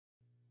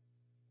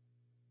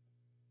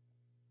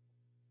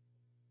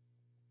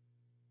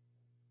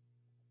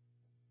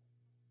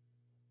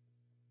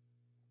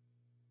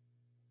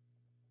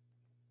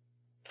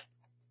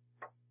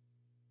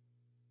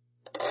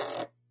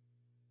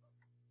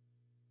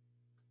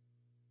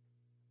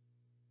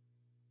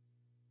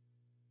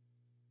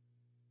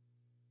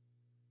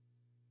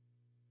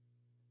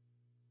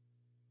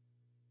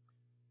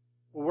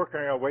We're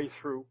working our way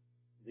through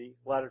the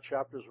latter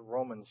chapters of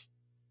Romans.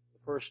 The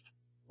first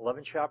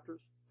 11 chapters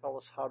tell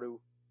us how to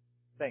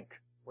think,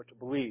 what to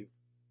believe,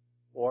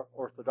 or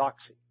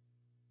orthodoxy.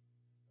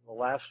 The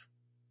last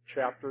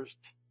chapters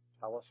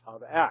tell us how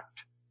to act,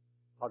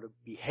 how to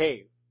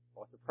behave,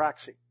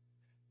 orthopraxy.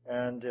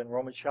 And in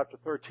Romans chapter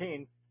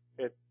 13,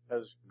 it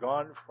has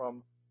gone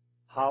from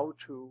how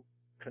to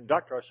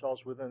conduct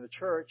ourselves within the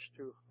church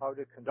to how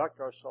to conduct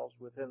ourselves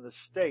within the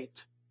state.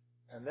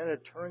 And then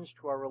it turns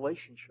to our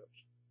relationships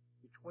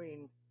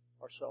between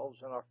ourselves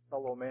and our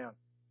fellow man.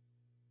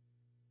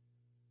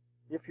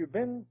 If you've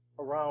been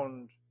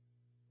around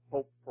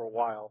Hope for a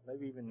while,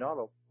 maybe even not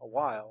a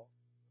while,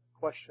 the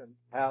question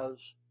has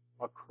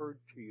occurred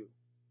to you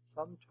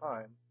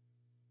sometime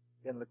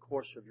in the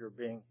course of your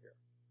being here.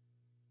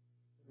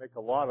 We make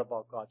a lot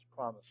about God's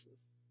promises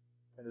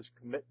and His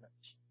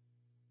commitments.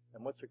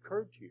 And what's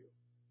occurred to you,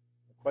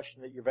 the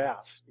question that you've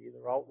asked,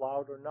 either out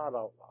loud or not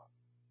out loud,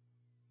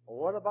 well,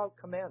 what about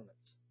commandments?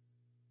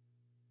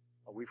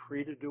 Are we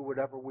free to do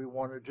whatever we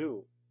want to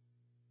do?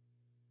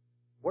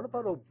 What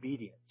about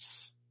obedience?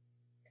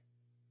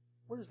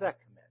 What does that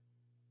command?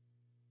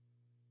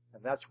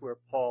 And that's where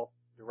Paul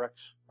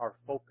directs our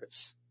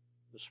focus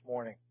this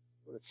morning.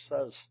 What it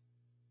says,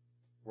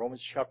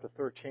 Romans chapter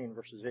 13,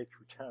 verses 8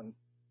 through 10.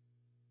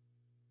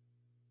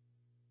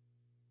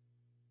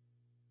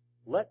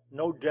 Let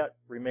no debt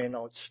remain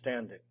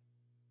outstanding,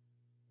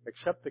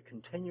 except the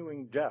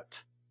continuing debt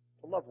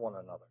to love one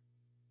another.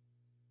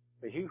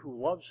 For he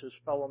who loves his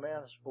fellow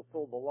man has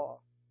fulfilled the law.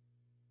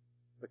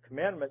 The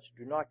commandments: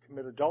 do not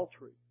commit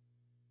adultery,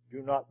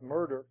 do not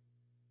murder,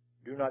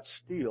 do not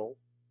steal,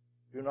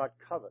 do not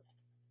covet,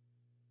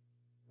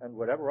 and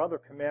whatever other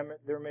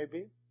commandment there may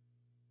be,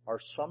 are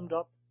summed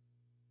up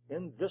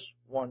in this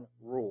one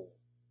rule: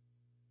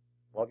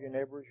 love your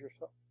neighbor as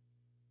yourself.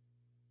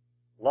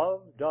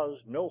 Love does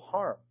no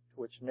harm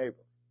to its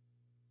neighbor.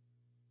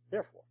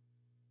 Therefore,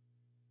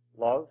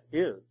 love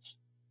is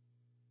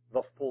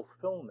the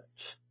fulfillment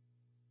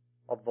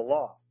of the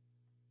law.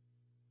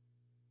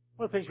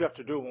 One of the things we have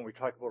to do when we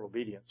talk about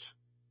obedience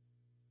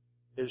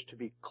is to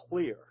be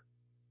clear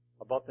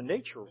about the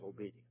nature of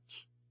obedience.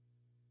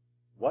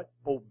 What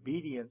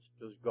obedience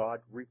does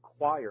God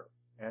require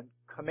and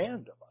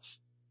command of us?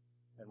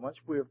 And once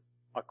we've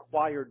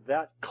acquired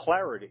that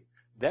clarity,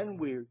 then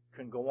we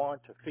can go on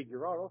to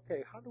figure out,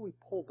 okay, how do we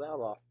pull that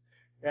off?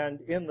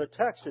 And in the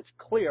text, it's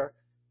clear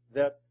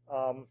that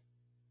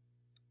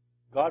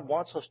God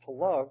wants us to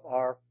love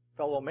our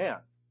fellow man.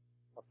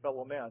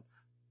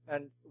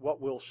 And what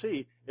we'll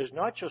see is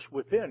not just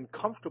within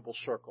comfortable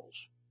circles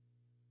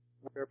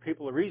where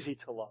people are easy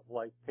to love,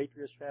 like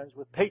Patriots fans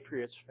with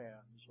Patriots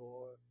fans,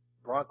 or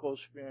Broncos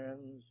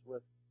fans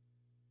with,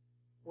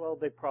 well,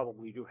 they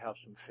probably do have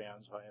some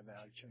fans, I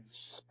imagine.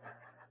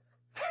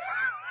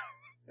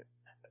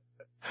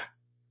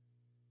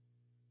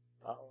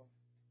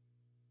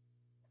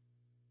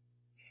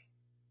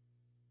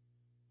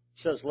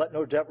 It says, let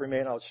no debt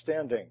remain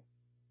outstanding,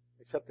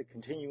 except the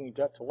continuing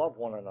debt to love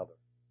one another.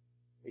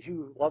 He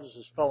who loves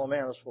his fellow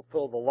man has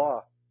fulfilled the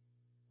law.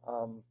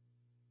 When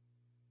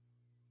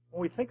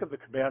we think of the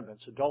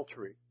commandments,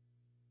 adultery,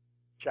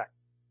 check.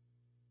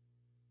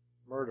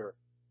 Murder,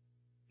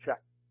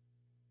 check.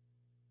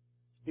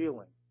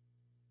 Stealing,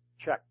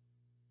 check.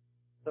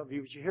 Some of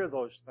you hear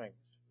those things.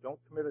 Don't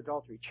commit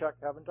adultery, check,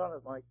 haven't done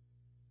it, Mike.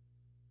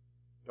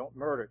 Don't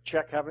murder,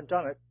 check, haven't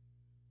done it.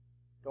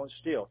 Don't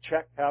steal,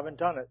 check, haven't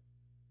done it.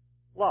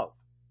 Love.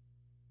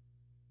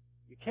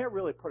 You can't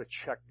really put a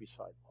check beside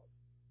love.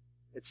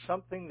 It's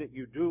something that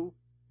you do,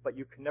 but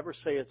you can never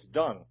say it's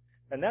done.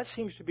 And that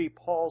seems to be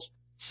Paul's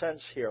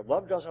sense here.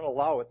 Love doesn't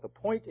allow it. The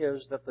point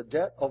is that the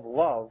debt of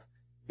love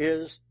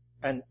is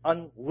an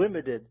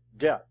unlimited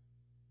debt.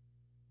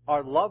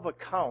 Our love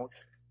account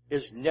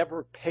is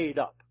never paid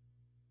up.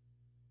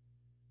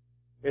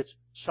 It's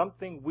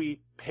something we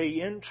pay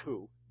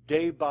into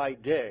day by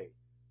day,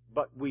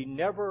 but we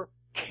never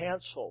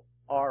cancel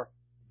our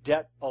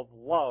debt of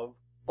love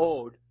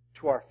owed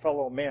to our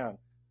fellow man.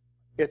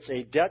 It's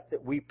a debt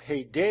that we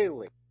pay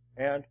daily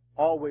and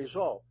always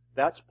owe.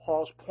 That's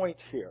Paul's point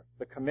here.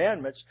 The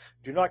commandments: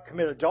 do not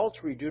commit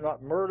adultery, do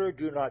not murder,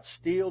 do not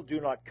steal, do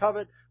not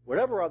covet.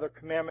 Whatever other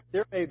commandment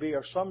there may be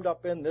are summed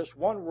up in this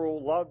one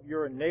rule: love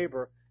your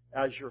neighbor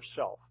as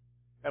yourself.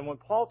 And when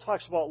Paul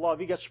talks about love,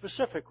 he gets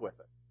specific with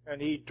it.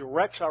 And he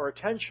directs our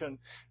attention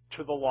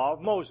to the law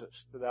of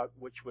Moses, to that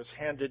which was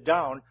handed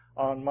down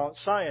on Mount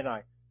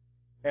Sinai.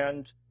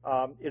 And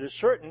it is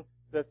certain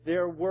that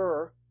there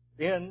were,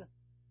 in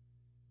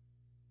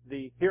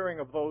the hearing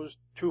of those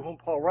to whom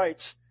Paul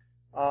writes,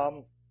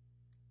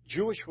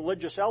 Jewish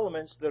religious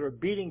elements that are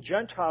beating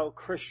Gentile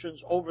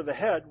Christians over the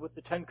head with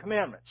the Ten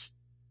Commandments,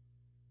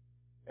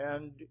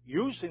 and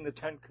using the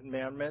Ten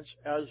Commandments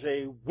as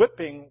a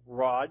whipping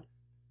rod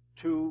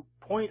to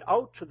point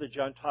out to the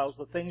Gentiles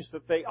the things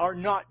that they are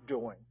not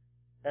doing.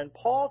 And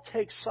Paul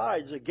takes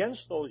sides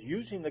against those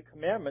using the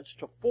commandments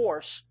to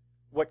force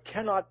what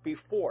cannot be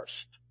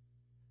forced.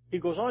 He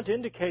goes on to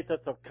indicate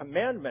that the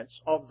commandments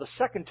of the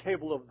second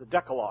table of the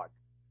Decalogue,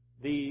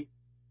 the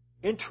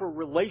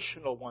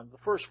interrelational ones. The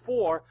first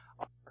 4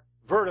 are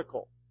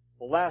vertical.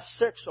 The last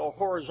 6 are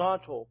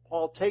horizontal.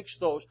 Paul takes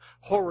those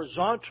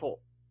horizontal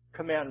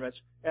commandments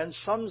and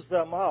sums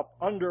them up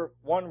under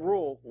one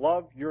rule: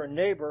 love your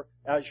neighbor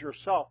as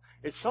yourself.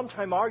 It's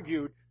sometimes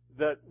argued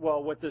that,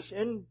 well, what this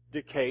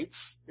indicates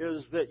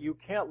is that you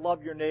can't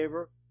love your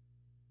neighbor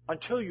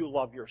until you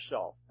love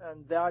yourself.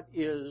 And that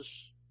is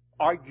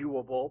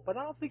arguable, but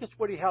I don't think it's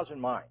what he has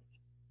in mind.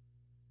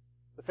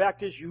 The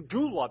fact is, you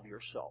do love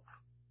yourself.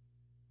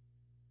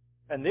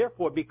 And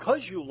therefore,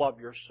 because you love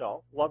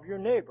yourself, love your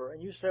neighbor.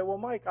 And you say, well,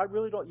 Mike, I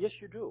really don't. Yes,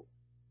 you do.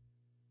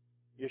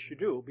 Yes, you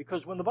do.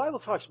 Because when the Bible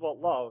talks about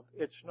love,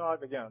 it's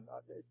not, again,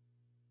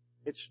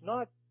 it's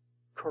not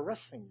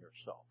caressing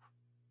yourself.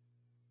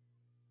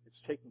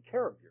 It's taking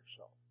care of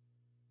yourself.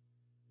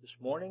 This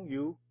morning,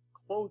 you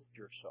clothed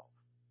yourself.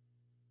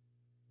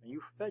 And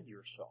you fed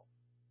yourself.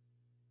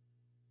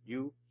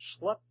 You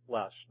slept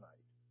last night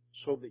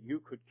so that you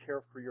could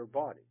care for your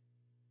body.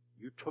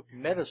 You took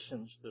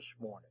medicines this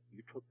morning.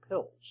 You took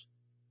pills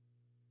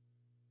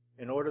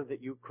in order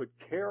that you could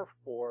care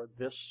for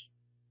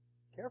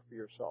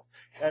yourself.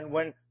 And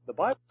when the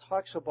Bible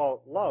talks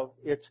about love,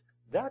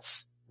 that's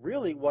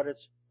really what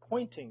it's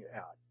pointing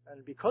at.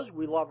 And because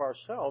we love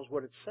ourselves,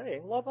 what it's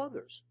saying, love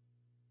others.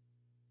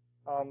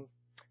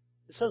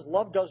 It says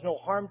love does no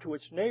harm to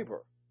its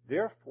neighbor.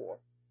 Therefore,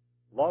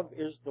 love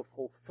is the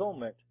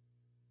fulfillment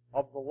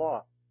of the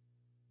law.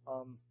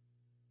 When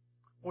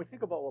we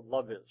think about what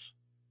love is,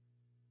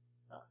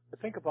 I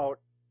think about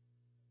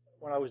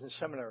when I was in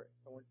seminary.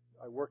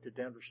 I worked at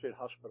Danvers State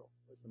Hospital.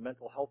 It was a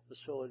mental health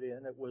facility,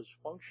 and it was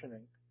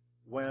functioning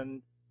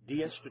when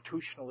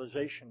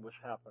deinstitutionalization was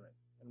happening.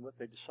 And what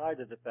they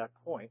decided at that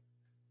point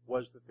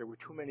was that there were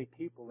too many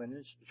people in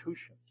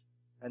institutions,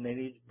 and they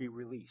needed to be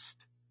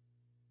released.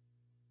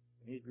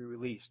 They needed to be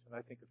released. And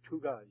I think of 2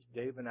 guys,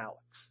 Dave and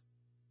Alex.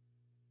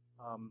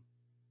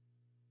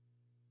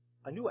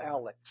 I knew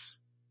Alex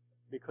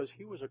because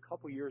he was a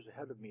couple years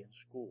ahead of me in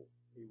school.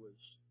 He was,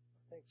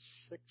 I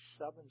think,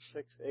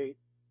 6'7", 6'8",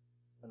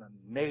 an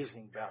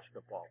amazing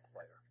basketball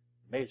player.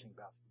 Amazing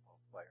basketball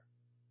player.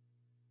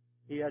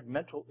 He had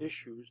mental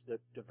issues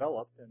that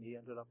developed, and he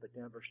ended up at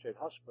Danvers State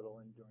Hospital,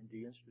 and during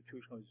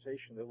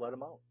deinstitutionalization, they let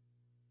him out.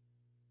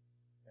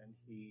 And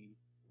he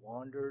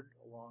wandered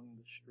along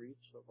the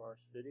streets of our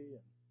city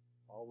and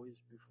always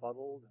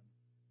befuddled.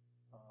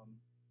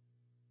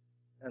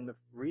 And the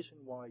reason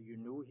why you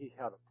knew he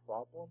had a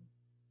problem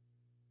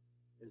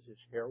is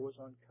his hair was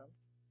unkempt.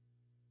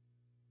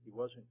 He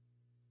wasn't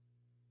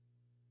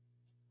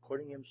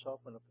putting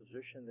himself in a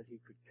position that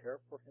he could care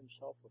for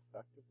himself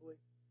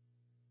effectively.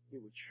 He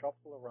would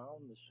shuffle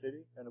around the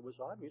city, and it was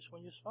obvious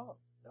when you saw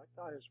him. That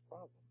guy has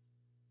problems.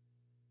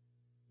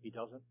 He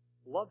doesn't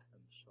love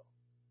himself.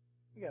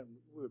 Again,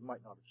 we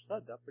might not have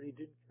said that, but he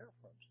didn't care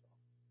for himself.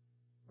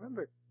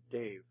 Remember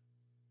Dave,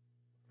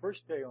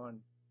 first day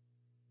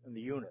in the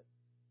unit,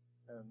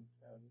 and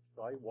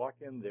so I walk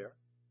in there,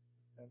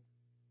 and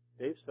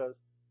Dave says,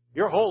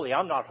 "You're holy,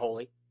 I'm not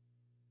holy."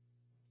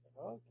 I said,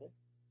 "Oh, okay."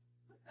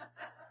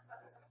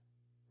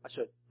 I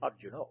said, "How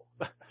did you know?"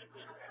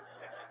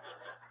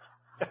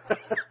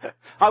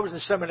 I was in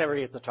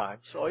seminary at the time,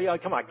 so yeah,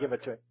 come on, give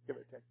it to him. Give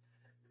it to him.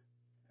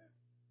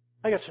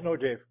 I got to know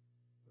Dave,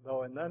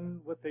 though, and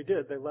then what they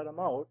did, they let him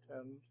out,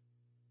 and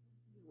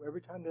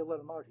every time they let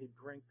him out, he'd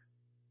drink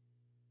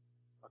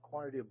a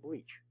quantity of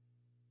bleach.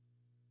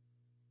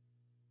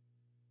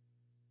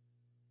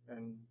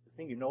 And the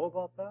thing you know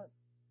about that,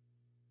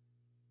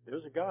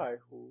 there's a guy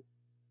who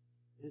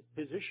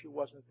his issue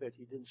wasn't that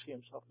he didn't see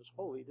himself as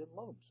holy, he didn't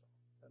love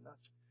himself.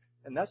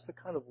 And that's the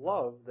kind of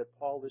love that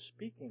Paul is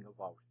speaking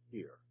about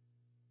here.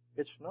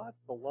 It's not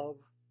the love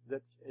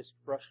that's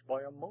expressed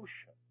by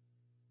emotion.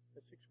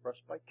 It's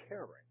expressed by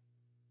caring.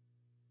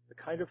 The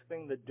kind of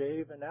thing that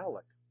Dave and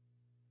Alec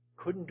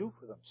couldn't do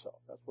for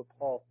themselves. That's what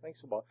Paul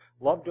thinks about.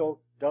 Love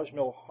does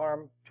no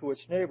harm to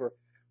its neighbor.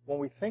 When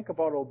we think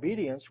about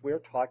obedience,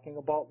 we're talking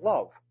about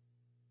love.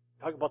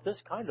 Talk about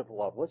this kind of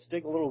love. Let's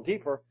dig a little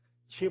deeper,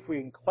 see if we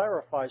can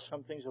clarify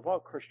some things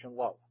about Christian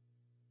love.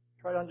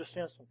 Try to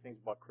understand some things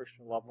about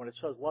Christian love. When it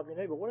says love your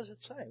neighbor, what is it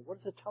saying? What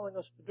is it telling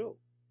us to do?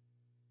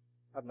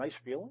 Have nice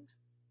feelings?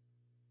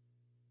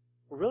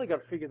 We really got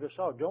to figure this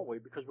out, don't we?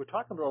 Because we're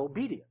talking about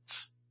obedience.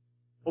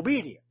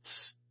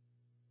 Obedience.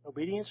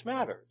 Obedience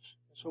matters.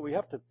 So we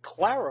have to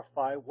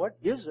clarify what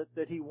is it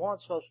that he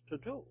wants us to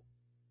do.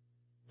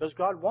 Does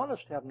God want us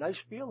to have nice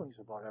feelings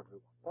about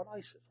everyone? About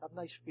ISIS? Have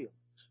nice feelings.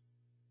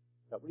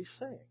 Is that what he's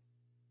saying?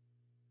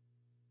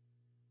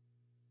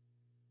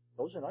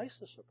 Those in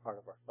ISIS are part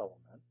of our fellow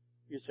men.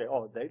 You say,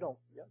 oh, they don't.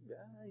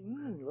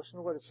 Listen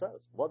to what it says.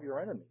 Love your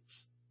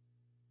enemies.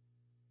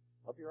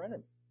 Love your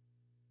enemy.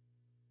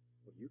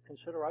 Would you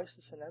consider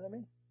ISIS an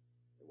enemy?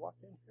 They walk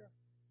in here.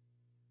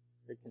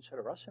 They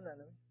consider us an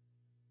enemy.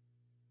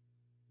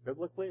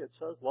 Biblically, it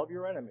says, love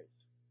your enemies.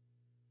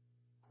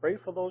 Pray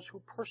for those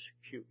who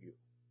persecute you,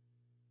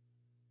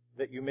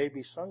 that you may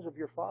be sons of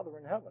your Father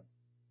in heaven.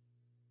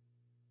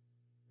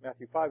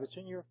 Matthew 5, this is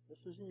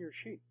in your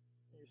sheet.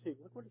 You see,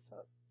 look what it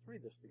says. Let's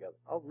read this together.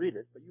 I'll read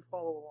it, but you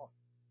follow along.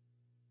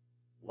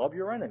 Love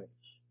your enemies.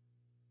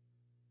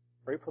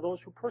 Pray for those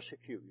who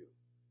persecute you,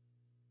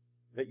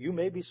 that you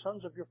may be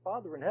sons of your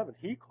Father in heaven.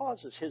 He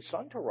causes His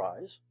sun to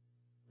rise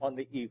on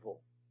the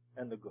evil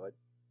and the good.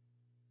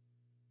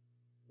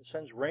 He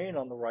sends rain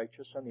on the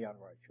righteous and the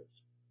unrighteous.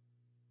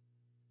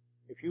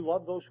 If you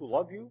love those who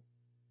love you,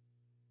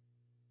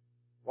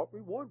 what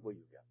reward will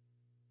you get?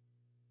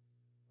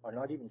 Are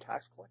not even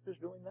tax collectors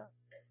doing that?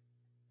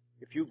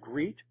 If you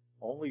greet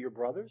only your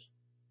brothers,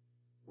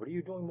 what are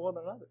you doing more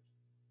than others?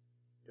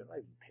 Do not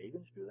even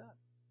pagans do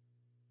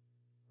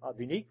that?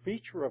 The unique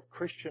feature of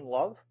Christian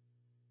love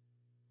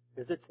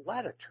is its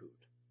latitude,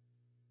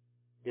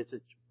 is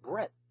its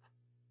breadth,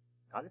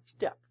 not its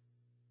depth.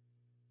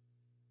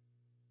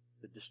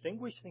 The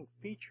distinguishing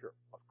feature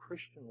of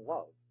Christian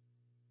love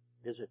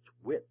is its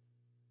width,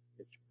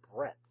 its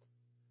breadth.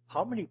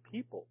 How many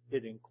people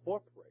it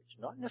incorporates,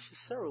 not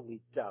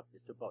necessarily depth,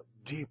 it's about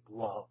deep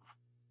love.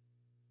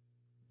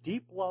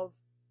 Deep love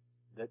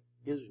that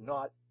is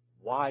not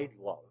wide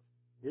love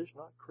is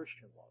not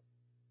Christian love.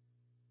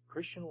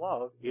 Christian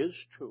love is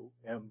to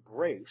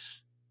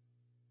embrace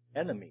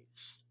enemies,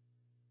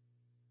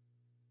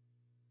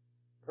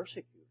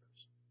 persecutors.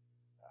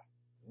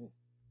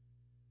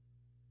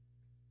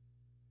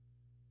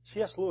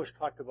 C.S. Lewis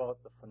talked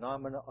about the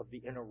phenomena of the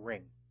inner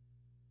ring.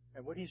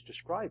 And what he's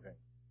describing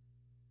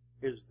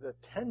is the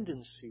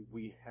tendency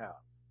we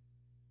have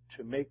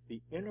to make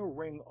the inner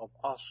ring of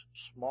us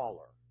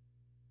smaller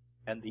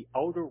and the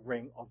outer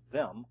ring of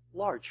them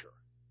larger.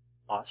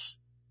 Us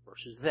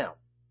versus them.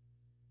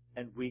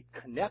 And we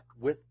connect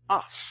with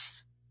us.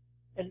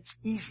 And it's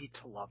easy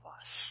to love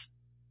us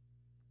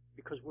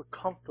because we're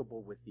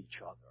comfortable with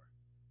each other.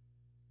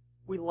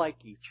 We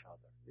like each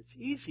other. It's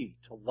easy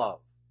to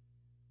love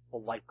the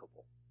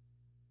likable.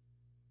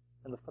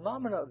 And the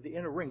phenomena of the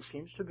inner ring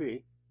seems to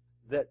be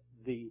that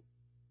the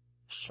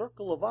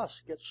circle of us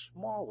gets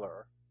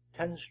smaller,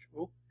 tends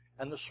to,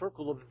 and the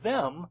circle of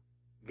them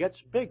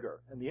gets bigger.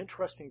 And the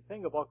interesting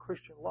thing about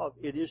Christian love,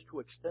 it is to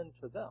extend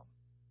to them.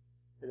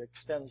 It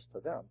extends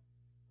to them.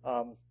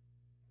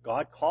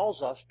 God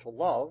calls us to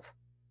love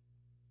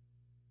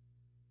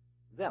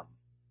them.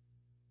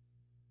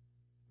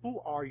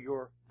 Who are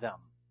your them?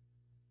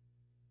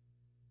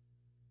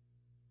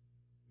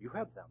 You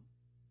have them.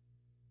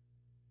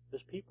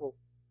 There's people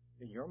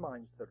in your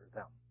minds that are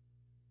them.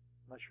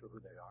 I'm not sure who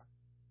they are.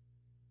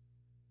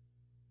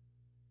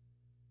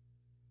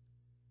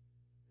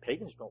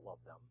 Pagans don't love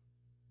them.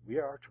 We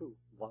are to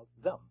love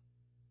them,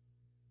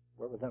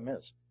 whoever them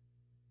is.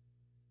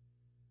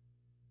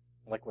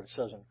 Like what it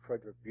says in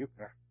Frederick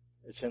Buechner.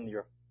 It's in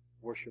your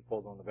worship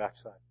folder on the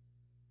backside.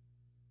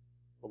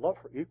 The love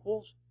for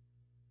equals.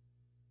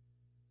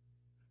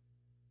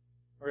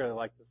 I really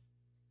like this.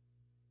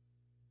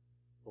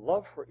 The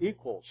love for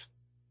equals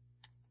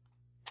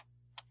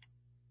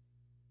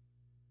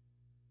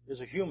is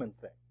a human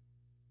thing,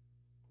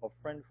 of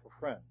friend for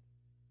friend,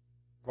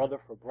 brother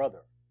for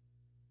brother.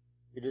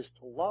 It is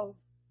to love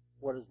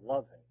what is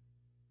loving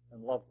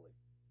and lovely.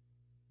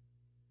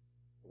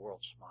 The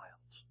world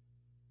smiles.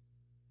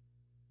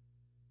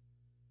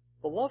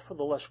 The love for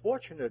the less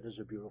fortunate is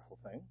a beautiful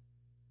thing.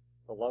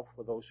 The love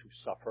for those who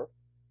suffer,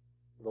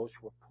 those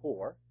who are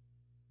poor,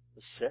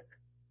 the sick,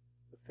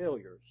 the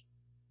failures,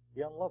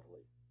 the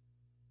unlovely.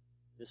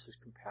 This is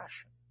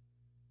compassion.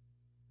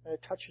 And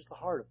it touches the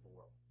heart of the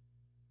world.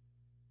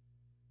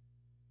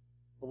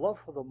 The love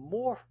for the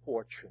more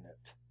fortunate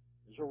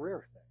is a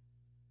rare thing.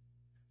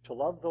 To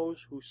love those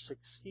who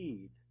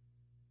succeed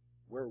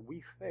where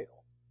we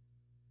fail.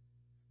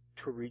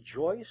 To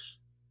rejoice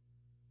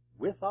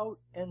without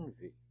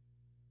envy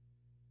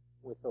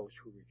with those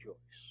who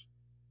rejoice.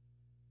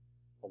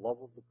 The love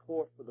of the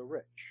poor for the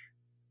rich,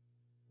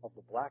 of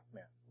the black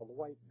man for the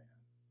white man.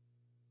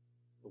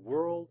 The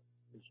world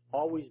is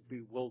always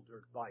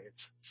bewildered by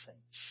its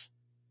saints.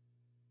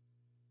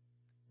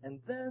 And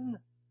then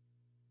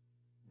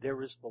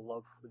there is the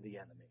love for the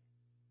enemy.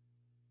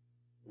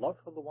 Love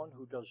for the one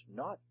who does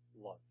not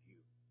love you,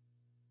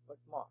 but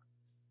mocks,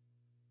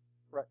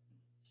 threatens,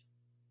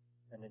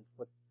 and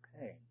inflicts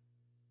pain.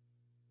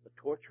 The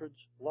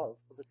tortured's love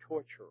for the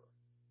torturer.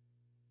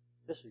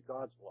 This is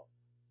God's love.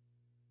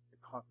 It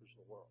conquers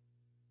the world.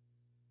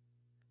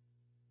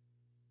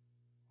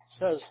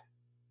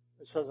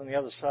 It says on the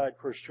other side,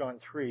 1 John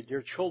 3,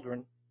 Dear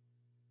children,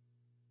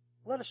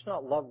 let us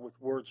not love with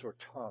words or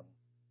tongue,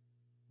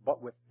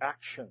 but with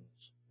actions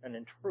and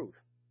in truth.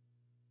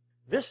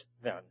 This,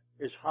 then,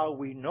 is how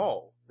we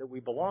know that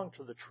we belong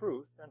to the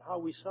truth and how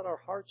we set our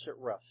hearts at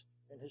rest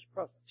in His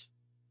presence,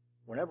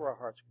 whenever our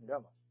hearts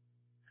condemn us.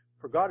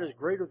 For God is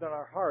greater than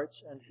our hearts,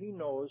 and He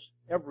knows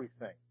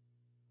everything.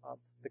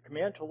 The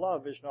command to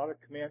love is not a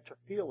command to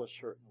feel a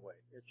certain way.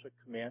 It's a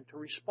command to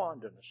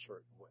respond in a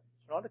certain way.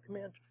 It's not a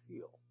command to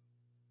feel.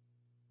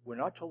 We're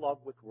not to love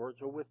with words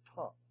or with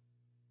tongue,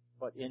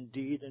 but in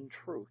deed and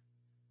truth.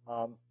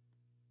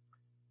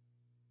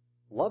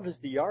 Love is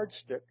the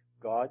yardstick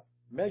God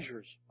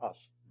measures us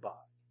by.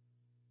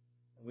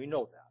 And we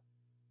know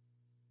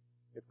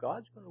that. If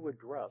God's going to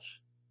address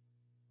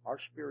our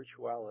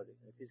spirituality,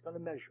 if he's going to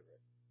measure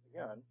it,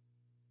 again,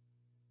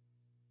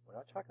 we're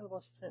not talking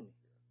about sin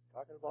here.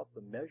 We're talking about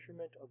the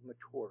measurement of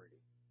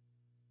maturity.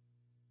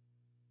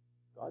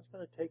 God's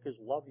going to take his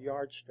love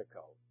yardstick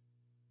out.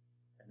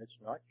 And it's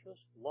not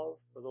just love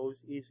for those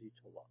easy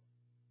to love.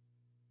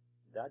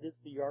 That is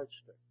the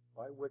yardstick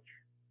by which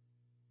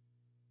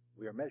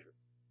we are measured.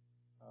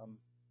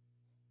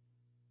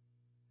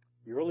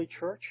 The early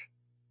church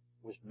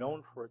was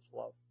known for its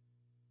love.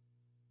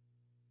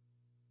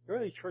 The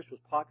early church was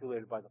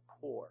populated by the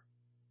poor,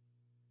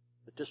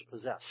 the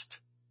dispossessed.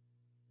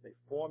 They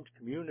formed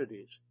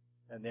communities,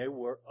 and they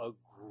were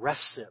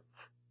aggressive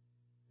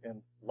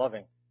in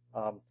loving.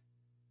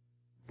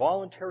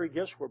 Voluntary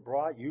gifts were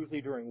brought, usually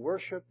during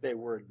worship. They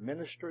were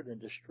administered and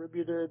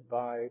distributed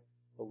by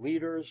the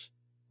leaders,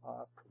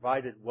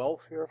 provided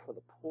welfare for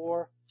the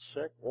poor,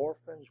 sick,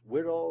 orphans,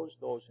 widows,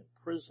 those in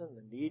prison,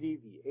 the needy,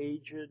 the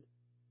aged.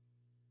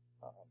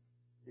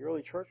 The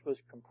early church was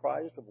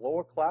comprised of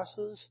lower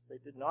classes. They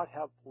did not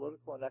have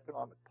political and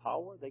economic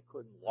power. They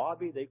couldn't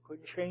lobby. They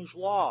couldn't change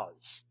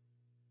laws.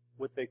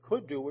 What they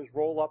could do was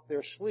roll up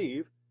their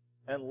sleeve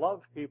and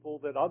love people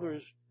that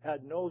others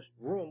had no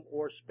room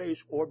or space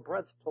or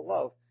breadth to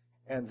love.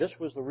 And this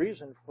was the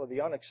reason for the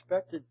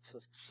unexpected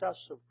success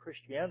of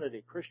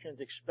Christianity.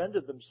 Christians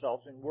expended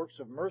themselves in works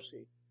of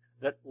mercy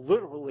that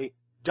literally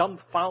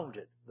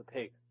dumbfounded the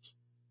pagans.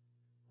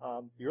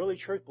 The early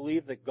church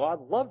believed that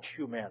God loved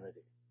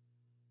humanity.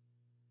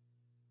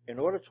 In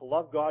order to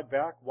love God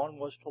back, one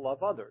was to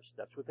love others.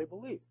 That's what they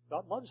believed.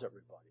 God loves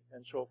everybody.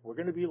 And so if we're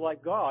going to be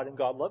like God and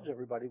God loves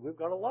everybody, we've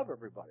got to love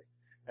everybody.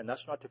 And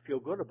that's not to feel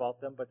good about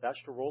them, but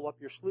that's to roll up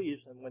your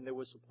sleeves. And when there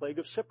was the plague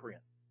of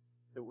Cyprian,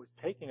 that was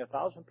taking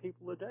 1,000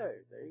 people a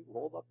day, they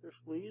rolled up their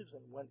sleeves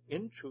and went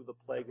into the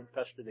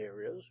plague-infested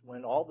areas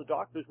when all the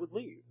doctors would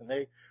leave. And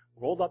they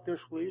rolled up their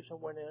sleeves and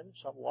went in.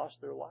 Some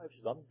lost their lives.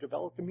 Some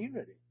developed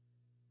immunity.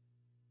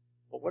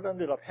 But what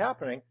ended up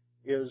happening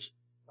is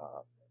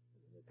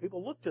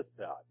people looked at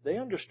that. They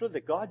understood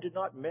that God did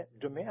not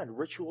demand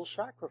ritual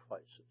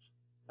sacrifices.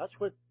 That's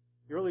what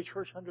the early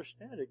church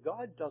understood.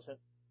 God doesn't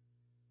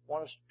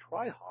want us to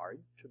try hard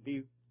to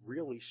be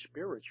really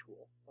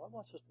spiritual. God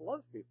wants us to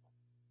love people.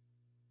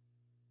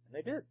 And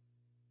they did.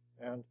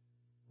 And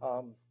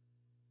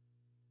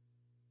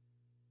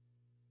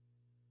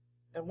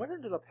what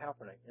ended up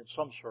happening in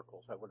some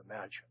circles, I would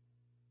imagine,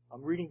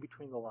 I'm reading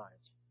between the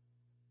lines.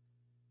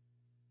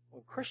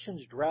 When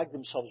Christians dragged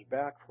themselves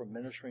back from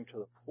ministering to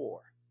the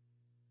poor,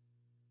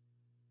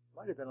 it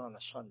might have been on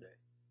a Sunday,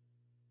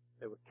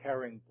 they were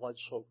carrying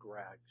blood-soaked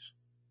rags.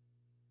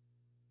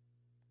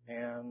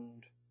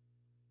 And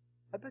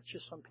I bet you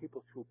some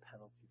people threw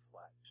penalty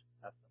flags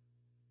at them,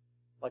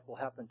 like will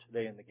happen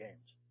today in the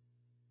games.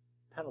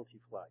 Penalty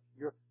flag.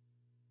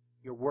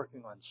 You're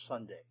working on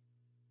Sunday.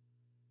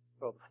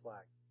 Throw the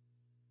flag.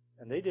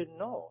 And they didn't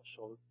know.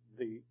 So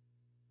the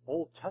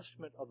Old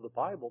Testament of the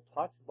Bible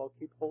talks about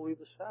keep holy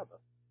the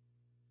Sabbath.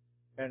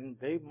 And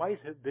they might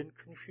have been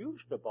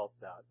confused about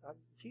that.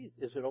 Geez,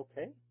 is it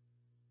okay?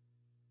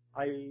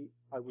 I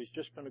was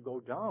just going to go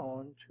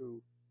down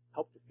to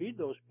help to feed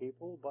those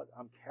people, but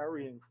I'm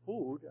carrying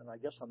food, and I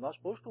guess I'm not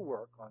supposed to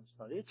work on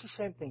Sunday. It's the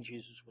same thing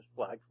Jesus was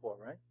flagged for,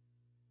 right?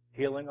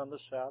 Healing on the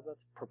Sabbath,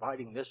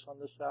 providing this on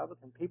the Sabbath,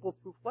 and people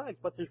threw flags.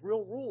 But there's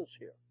real rules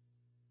here.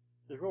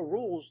 There's real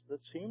rules that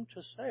seem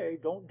to say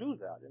don't do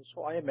that. And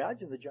so I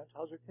imagine the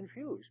Gentiles are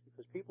confused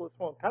because people are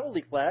throwing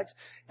penalty flags,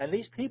 and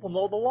these people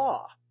know the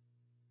law.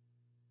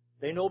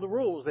 They know the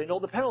rules, they know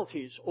the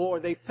penalties, or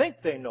they think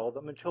they know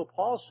them until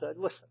Paul said,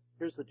 listen,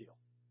 here's the deal.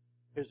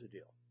 Here's the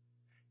deal.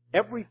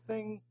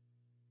 Everything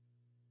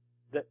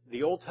that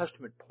the Old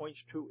Testament points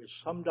to is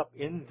summed up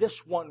in this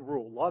one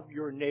rule. Love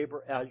your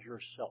neighbor as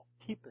yourself.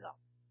 Keep it up.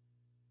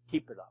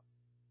 Keep it up.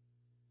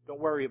 Don't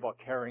worry about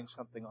carrying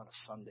something on a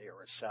Sunday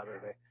or a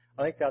Saturday.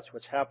 I think that's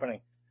what's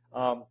happening.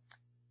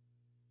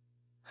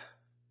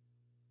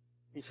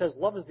 He says,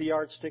 love is the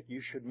yardstick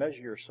you should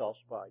measure yourselves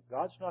by.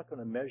 God's not going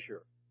to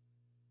measure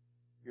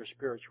your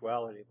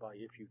spirituality by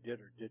if you did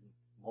or didn't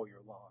mow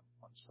your lawn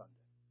on Sunday.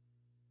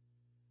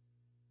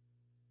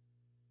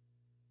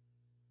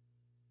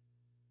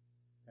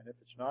 And if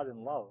it's not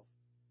in love,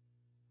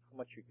 how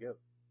much you give.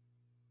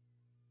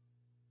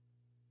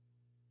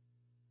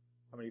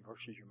 How many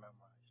verses you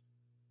memorized.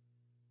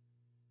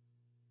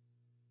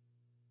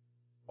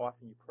 How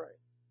often you pray.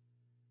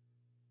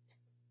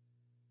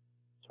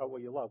 It's how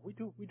well you love. We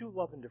do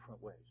love in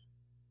different ways.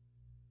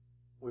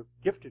 We're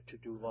gifted to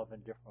do love in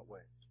different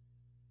ways.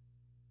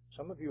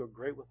 Some of you are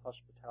great with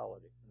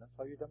hospitality, and that's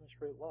how you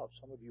demonstrate love.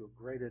 Some of you are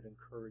great at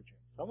encouraging.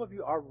 Some of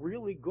you are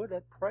really good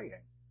at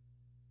praying.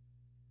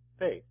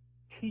 Faith.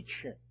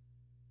 Teaching.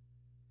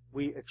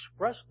 We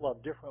express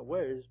love different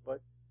ways,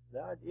 but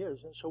that is,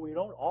 and so we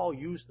don't all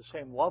use the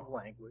same love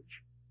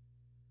language.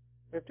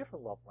 We have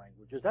different love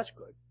languages. That's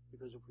good,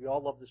 because if we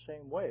all love the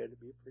same way, it'd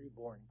be a pretty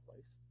boring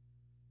place.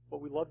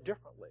 But we love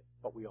differently,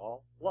 but we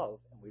all love,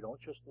 and we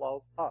don't just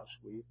love us,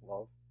 we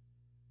love.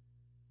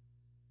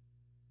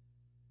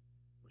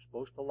 We're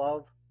supposed to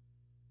love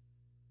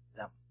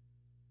them.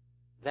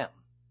 Them.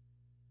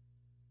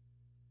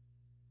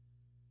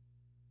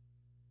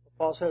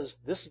 Paul says,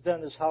 this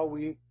then is how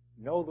we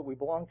know that we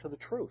belong to the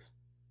truth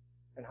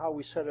and how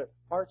we set our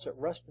hearts at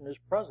rest in His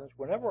presence.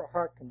 Whenever our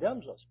heart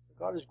condemns us,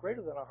 God is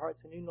greater than our hearts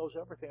and He knows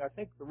everything. I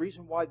think the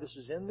reason why this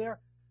is in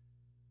there,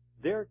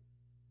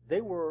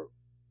 they were,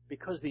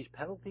 because these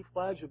penalty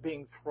flags are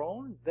being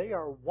thrown, they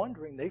are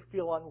wondering, they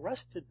feel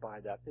unrested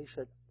by that. They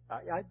said,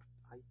 I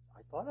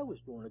thought I was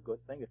doing a good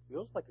thing. It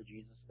feels like a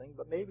Jesus thing,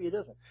 but maybe it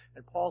isn't.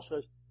 And Paul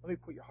says, let me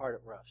put your heart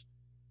at rest.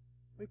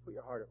 Let me put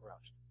your heart at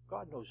rest.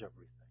 God knows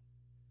everything.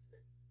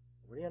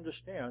 What He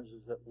understands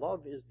is that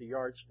love is the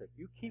yardstick.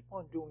 You keep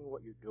on doing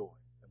what you're doing.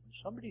 And when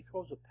somebody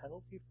throws a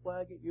penalty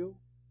flag at you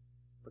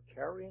for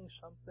carrying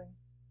something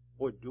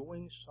or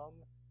doing some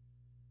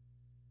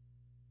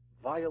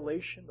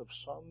violation of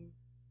some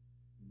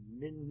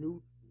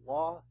minute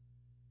law,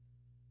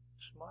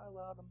 smile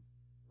at them,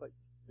 but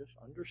just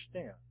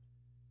understand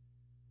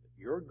that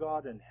your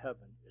God in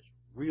heaven is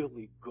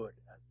really good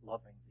at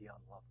loving the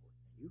unlovely.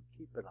 You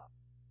keep it up.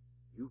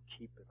 You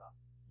keep it up.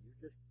 You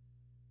just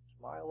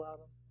smile at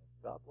them.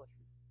 God bless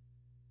you.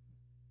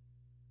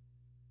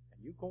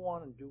 And you go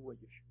on and do what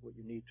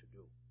you need to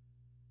do.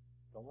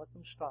 Don't let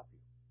them stop you.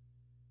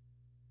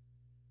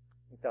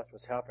 I think that's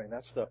what's happening.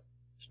 That's the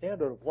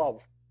standard of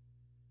love.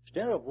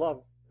 Standard of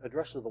love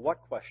addresses the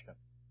what question.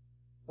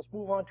 Let's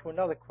move on to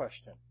another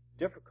question.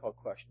 Difficult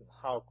question. The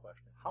how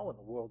question. How in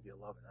the world do you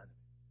love an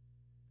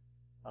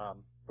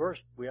enemy?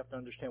 First, we have to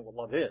understand what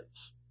love is.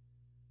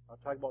 I'm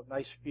talking about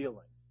nice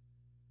feeling.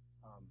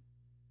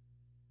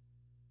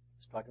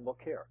 It's talking about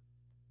care.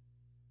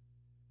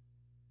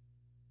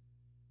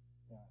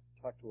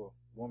 I talked to a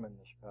woman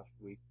this past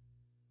week,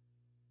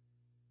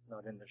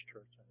 not in this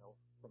church, I know,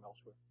 from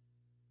elsewhere,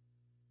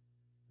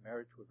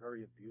 married to a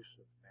very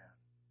abusive man,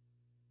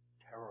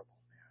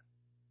 terrible man.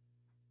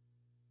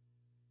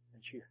 And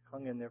she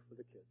hung in there for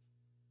the kids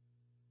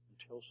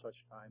until such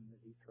time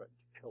that he threatened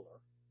to kill her.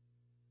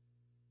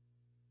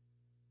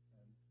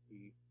 And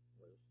he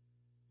was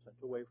sent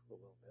away for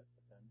a little bit,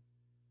 but then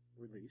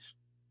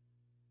released.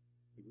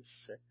 He was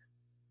sick.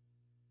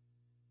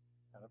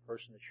 And a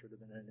person that should have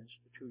been in an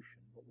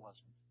institution but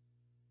wasn't.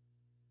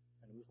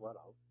 And he was let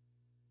out.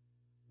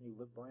 And he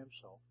lived by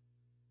himself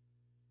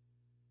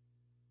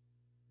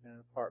in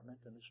an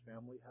apartment, and his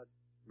family had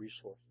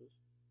resources,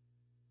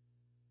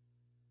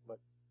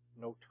 but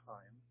no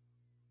time.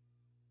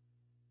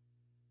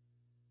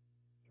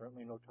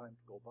 Certainly no time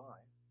to go by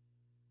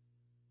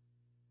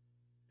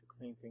to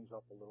clean things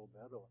up a little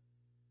bit or to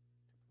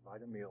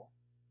provide a meal.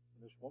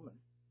 And this woman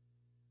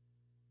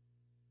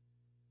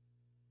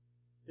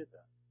did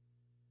that.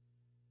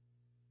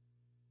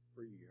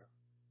 For a year,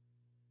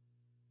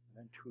 and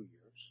then 2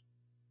 years,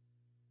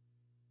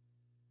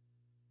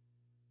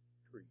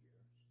 3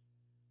 years.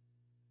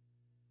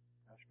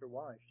 Asked her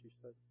why. She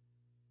said,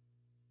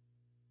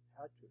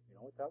 had to. You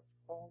know what that's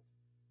called?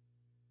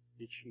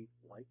 Did she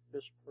like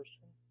this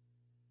person?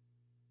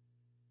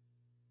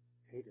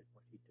 Hated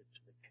what he did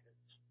to the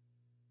kids.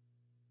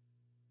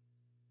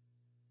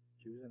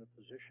 She was in a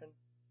position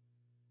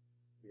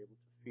to be able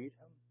to feed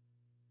him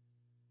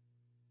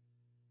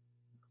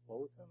and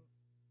clothe him.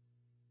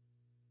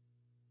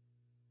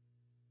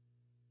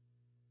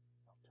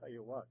 Tell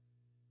you what,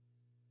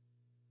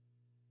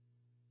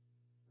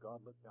 God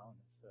looked down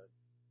and said,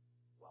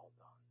 well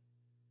done.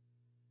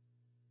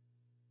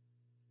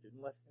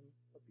 Didn't let him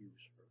abuse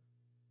her.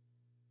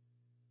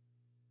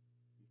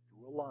 He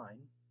drew a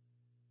line,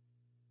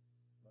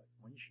 but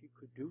when she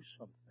could do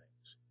some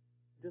things,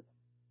 he did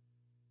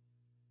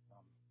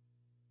them.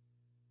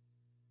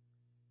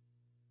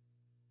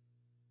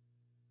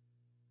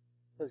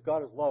 It says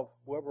God is love.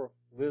 Whoever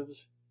lives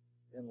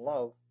in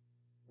love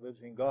lives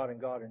in God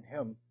and God in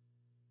him.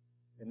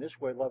 In this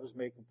way, love is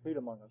made complete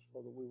among us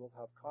so that we will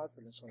have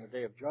confidence on the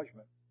day of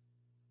judgment.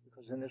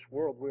 Because in this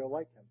world, we are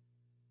like him.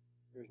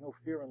 There's no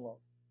fear in love.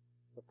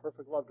 The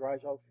perfect love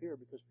drives out fear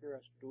because fear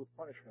has to do with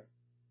punishment.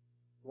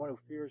 The one who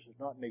fears is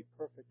not made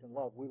perfect in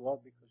love. We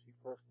love because he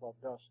first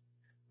loved us.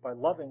 By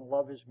loving,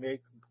 love is made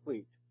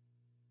complete.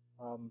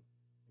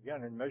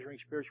 Again, in measuring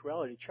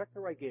spirituality, check the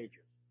right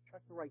gauges.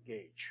 Check the right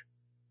gauge.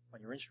 On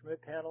your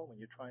instrument panel, when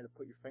you're trying to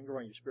put your finger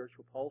on your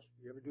spiritual pulse,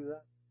 you ever do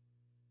that?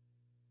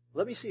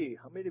 Let me see,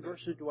 how many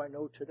verses do I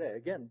know today?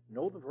 Again,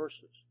 know the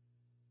verses.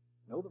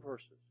 Know the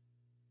verses.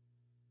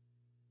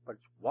 But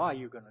it's why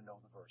you're going to know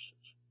the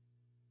verses.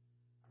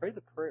 Pray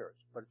the prayers,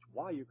 but it's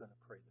why you're going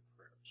to pray the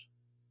prayers.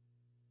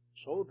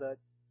 So that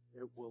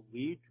it will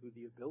lead to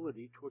the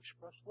ability to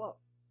express love.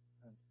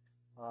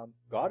 And,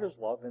 God is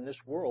love. In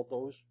this world,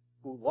 those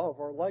who love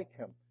are like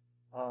him.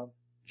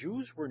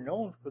 Jews were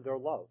known for their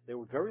love. They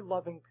were very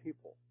loving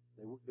people.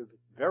 They were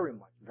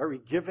very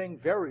giving,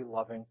 very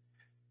loving.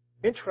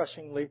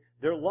 Interestingly,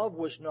 their love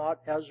was not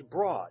as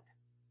broad.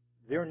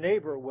 Their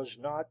neighbor was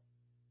not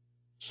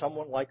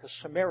someone like a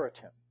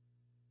Samaritan.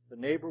 The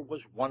neighbor was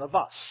one of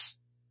us,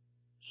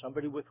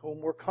 somebody with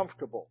whom we're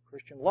comfortable.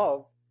 Christian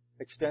love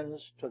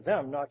extends to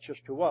them, not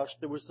just to us.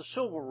 There was the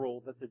silver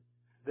rule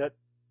that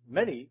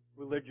many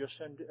religious,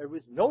 and it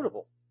was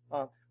notable.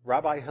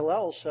 Rabbi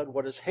Hillel said,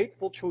 what is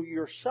hateful to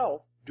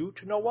yourself, do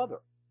to no other.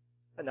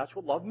 And that's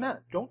what love meant.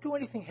 Don't do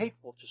anything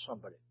hateful to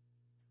somebody.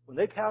 When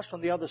they passed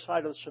on the other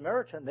side of the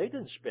Samaritan, they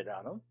didn't spit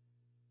at him.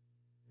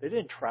 They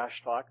didn't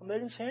trash talk him. They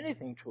didn't say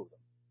anything to them.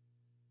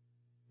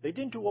 They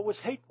didn't do what was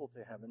hateful to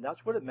him, and that's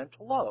what it meant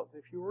to love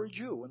if you were a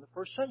Jew in the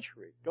first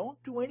century. Don't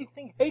do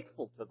anything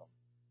hateful to them.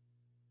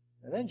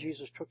 And then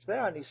Jesus took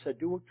that and he said,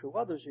 do it to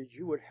others as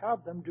you would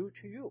have them do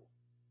to you.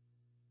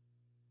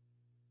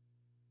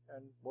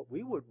 And what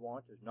we would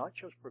want is not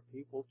just for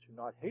people to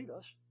not hate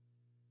us,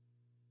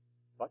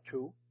 but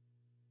to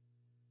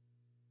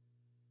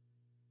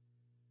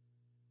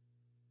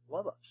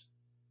love us.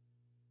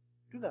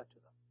 Do that to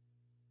them.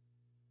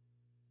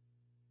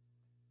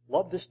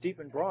 Love this deep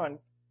and broad.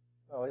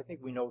 Oh, I think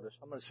we know this.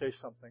 I'm going to say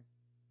something.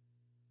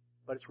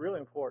 But it's really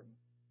important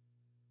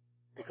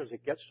because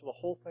it gets to the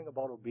whole thing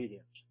about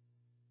obedience.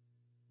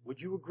 Would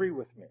you agree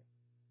with me?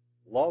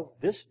 Love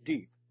this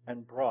deep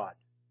and broad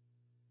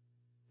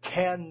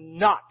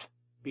cannot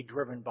be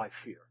driven by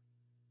fear.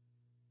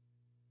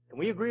 Can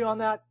we agree on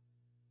that?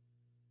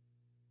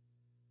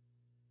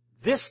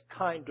 This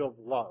kind of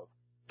love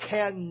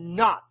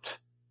cannot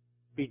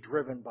be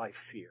driven by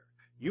fear.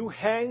 You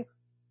hang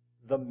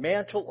the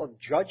mantle of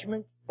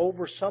judgment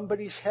over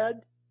somebody's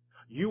head,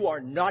 you are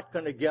not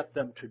going to get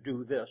them to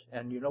do this.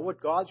 And you know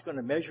what God's going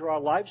to measure our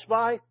lives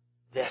by?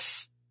 This.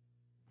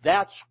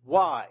 That's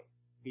why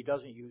He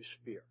doesn't use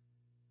fear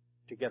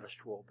to get us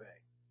to obey.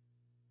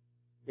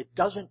 It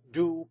doesn't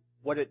do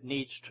what it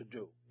needs to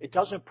do. It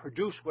doesn't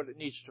produce what it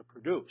needs to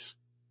produce.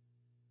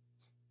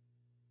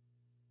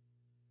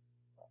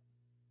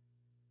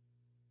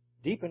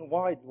 Deep and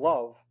wide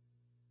love,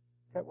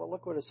 well,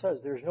 look what it says.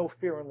 There's no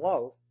fear in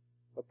love,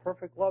 but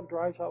perfect love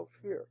drives out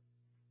fear.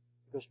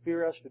 Because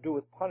fear has to do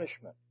with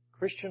punishment.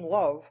 Christian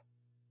love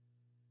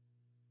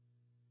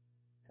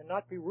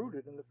cannot be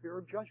rooted in the fear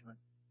of judgment.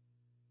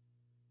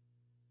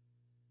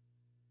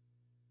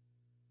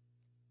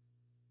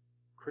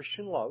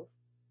 Christian love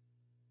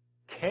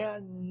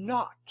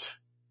cannot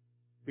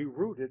be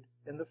rooted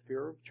in the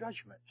fear of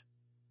judgment.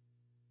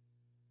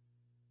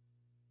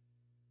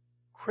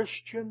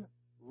 Christian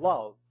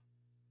love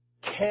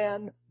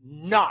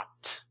cannot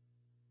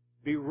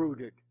be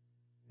rooted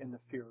in the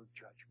fear of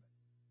judgment.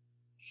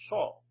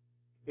 So,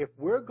 if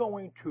we're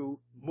going to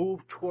move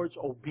towards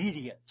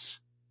obedience,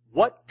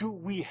 what do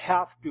we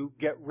have to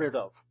get rid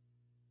of?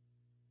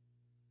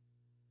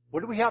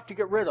 What do we have to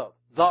get rid of?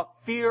 The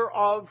fear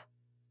of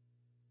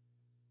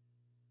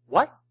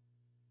what?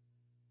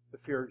 The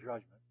fear of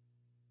judgment.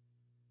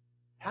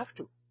 Have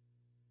to.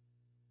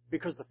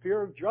 Because the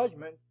fear of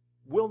judgment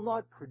will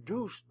not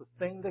produce the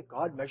thing that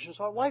God measures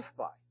our life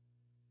by.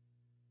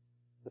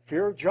 The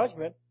fear of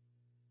judgment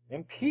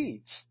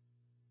impedes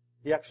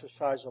the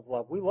exercise of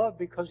love. We love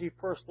because He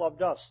first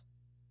loved us.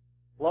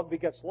 Love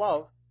begets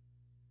love.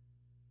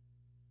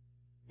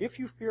 If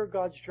you fear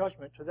God's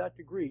judgment to that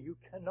degree, you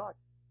cannot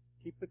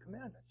keep the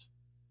commandments.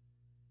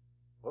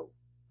 Whoa.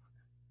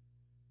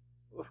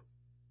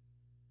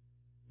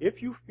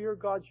 If you fear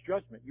God's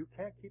judgment, you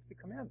can't keep the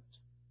commandments.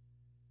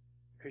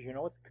 Because you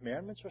know what the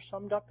commandments are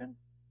summed up in?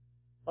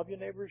 Love your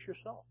neighbor as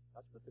yourself.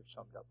 That's what they're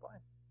summed up by.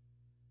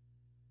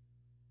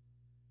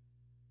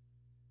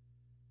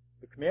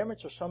 The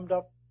commandments are summed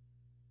up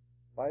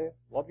by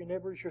love your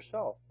neighbor as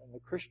yourself. And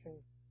the Christian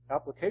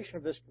application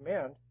of this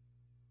command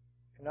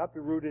cannot be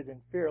rooted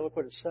in fear. Look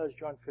what it says,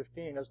 John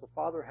 15, as the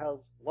Father has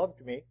loved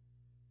me,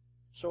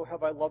 so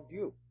have I loved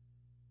you.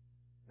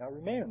 Now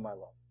remain in my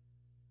love.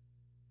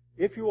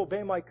 If you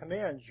obey my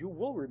commands, you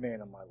will remain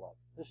in my love.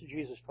 This is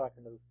Jesus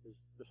talking to His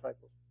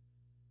disciples.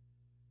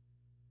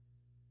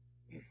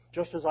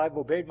 Just as I've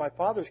obeyed my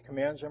Father's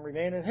commands and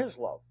remain in His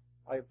love.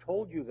 I have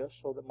told you this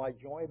so that my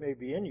joy may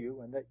be in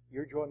you and that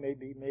your joy may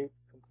be made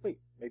complete,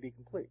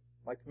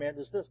 My command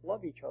is this,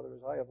 love each other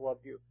as I have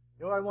loved you.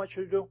 You know what I want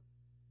you to do?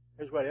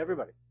 Here's what,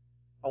 everybody.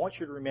 I want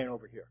you to remain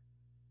over here.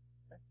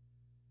 Okay?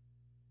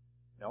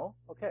 No?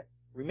 Okay.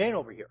 Remain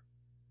over here.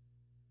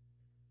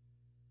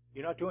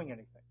 You're not doing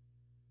anything.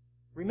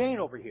 Remain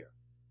over here.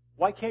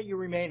 Why can't you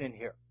remain in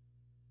here?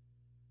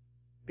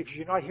 Because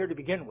you're not here to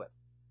begin with.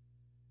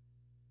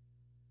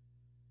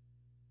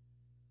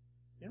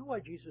 You know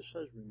why Jesus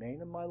says,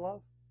 remain in my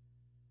love?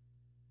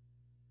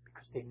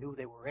 Because they knew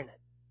they were in it.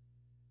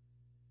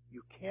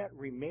 You can't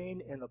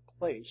remain in a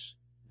place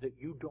that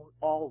you don't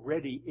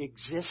already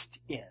exist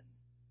in.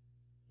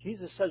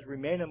 Jesus says,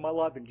 remain in my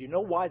love. And do you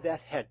know why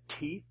that had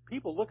teeth?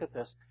 People look at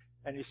this,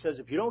 and He says,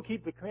 if you don't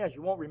keep the commands,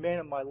 you won't remain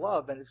in my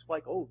love. And it's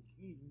like, oh,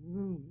 gee,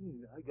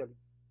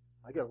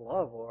 I got to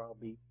love or I'll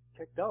be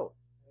kicked out.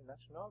 And that's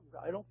not,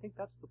 I don't think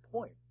that's the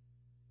point.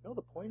 You know,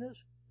 the point is,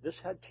 this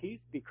had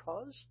teeth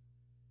because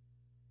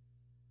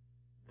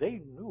they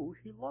knew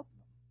He loved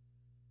them.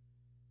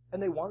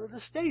 And they wanted to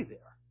stay there.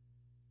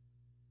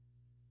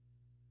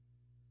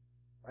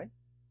 Right?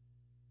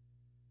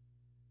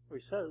 So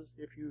He says,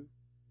 if you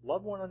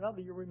love one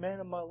another, you remain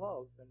in my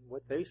love. And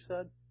what they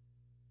said,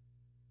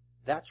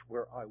 that's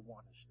where I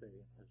want to stay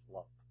in His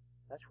love.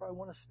 That's where I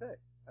want to stay.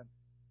 And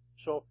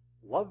so,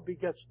 love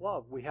begets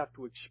love. We have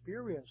to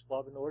experience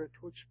love in order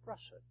to express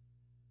it.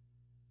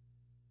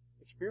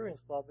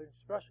 experience love and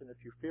express it. And if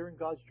you fear in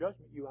God's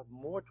judgment, you have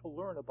more to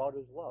learn about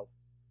His love.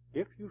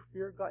 If you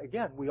fear God,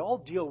 again, we all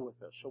deal with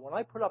this. So when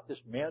I put up this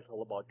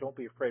mantle about don't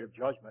be afraid of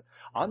judgment,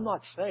 I'm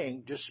not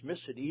saying dismiss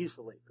it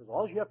easily, because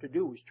all you have to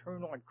do is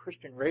turn on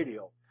Christian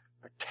radio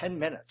for 10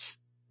 minutes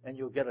and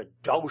you'll get a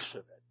dose of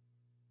it.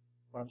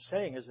 What I'm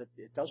saying is that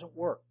it doesn't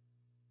work.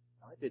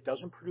 Right? It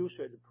doesn't produce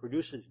it. It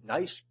produces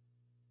nice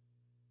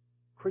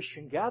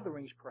Christian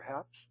gatherings,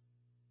 perhaps,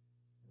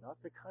 not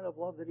the kind of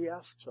love that He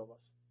asks of us.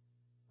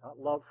 Not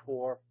love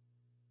for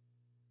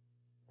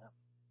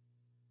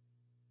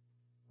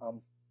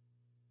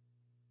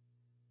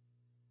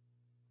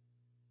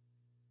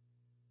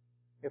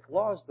if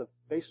law is the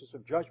basis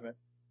of judgment,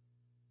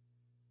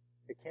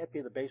 it can't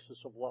be the basis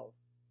of love.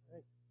 I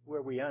think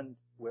where we end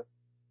with,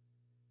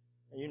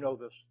 and you know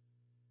this,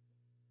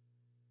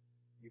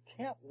 you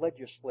can't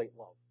legislate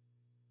love.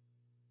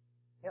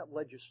 You can't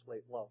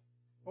legislate love.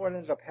 What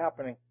ended up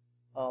happening,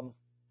 when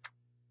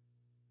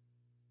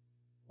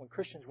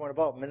Christians went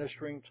about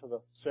ministering to the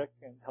sick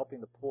and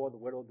helping the poor, the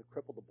widow, the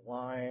crippled, the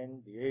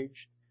blind, the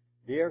aged,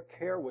 their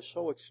care was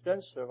so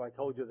extensive, I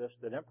told you this,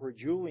 that Emperor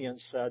Julian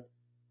said,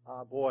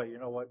 boy, you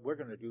know what, we're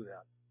going to do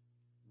that.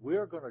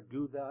 We're going to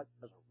do that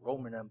as a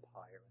Roman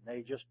Empire. And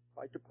they just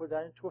tried to put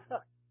that into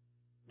effect.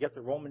 Get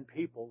the Roman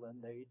people,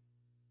 and they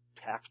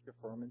tax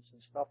deferments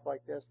and stuff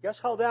like this. Guess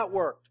how that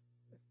worked?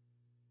 It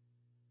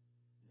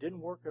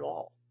didn't work at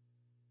all.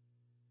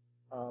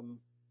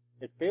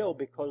 It failed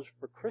because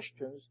for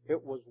Christians,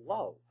 it was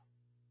love,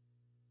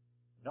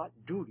 not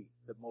duty,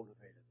 that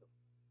motivated them.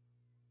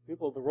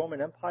 People of the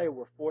Roman Empire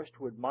were forced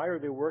to admire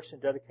their works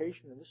and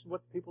dedication, and this is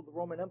what the people of the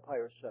Roman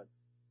Empire said.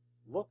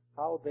 Look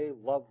how they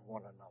love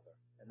one another.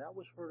 And that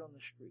was heard on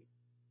the street.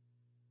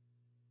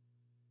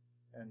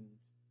 And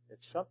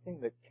it's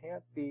something that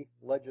can't be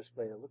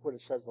legislated. Look what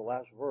it says, the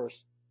last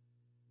verse.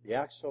 The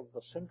acts of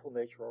the sinful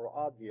nature are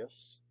obvious.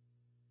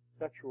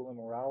 Sexual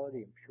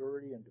immorality,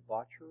 impurity, and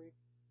debauchery,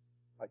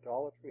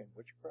 idolatry and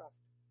witchcraft,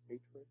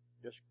 hatred,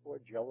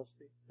 discord,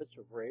 jealousy, fits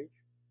of rage,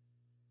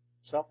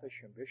 selfish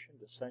ambition,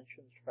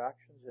 dissensions,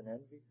 factions, and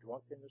envy,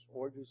 drunkenness,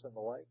 orgies, and the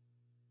like.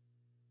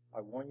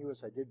 I warn you, as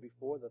I did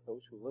before, that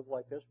those who live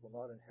like this will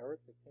not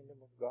inherit the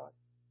kingdom of God.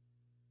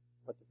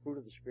 But the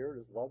fruit of the Spirit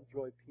is love,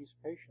 joy, peace,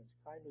 patience,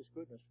 kindness,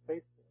 goodness,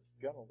 faithfulness,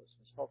 gentleness,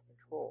 and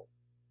self-control.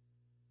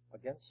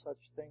 Against such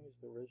things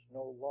there is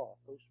no law.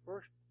 Those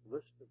first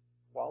list of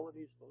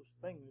qualities, those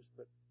things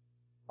that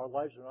our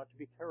lives are not to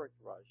be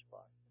characterized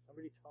by.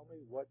 Somebody tell me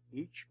what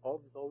each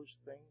of those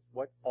things,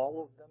 what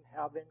all of them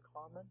have in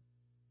common?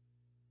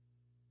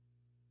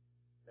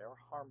 They're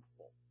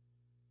harmful.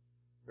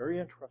 Very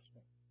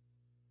interesting.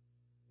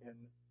 In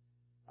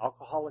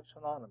Alcoholics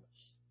Anonymous,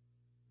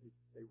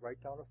 they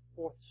write down a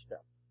fourth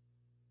step,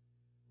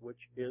 which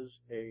is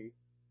a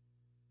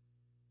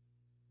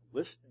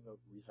listing of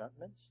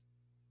resentments,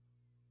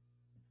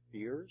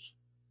 fears,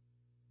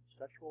 and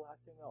sexual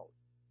acting out.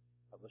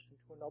 I listened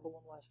to another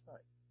one last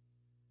night.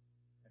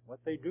 And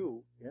what they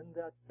do in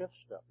that fifth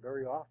step,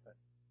 very often,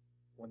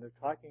 when they're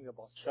talking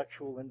about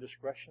sexual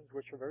indiscretions,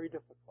 which are very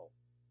difficult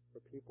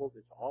for people,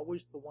 it's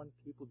always the one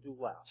people do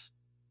last.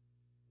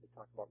 They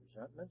talk about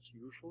resentments,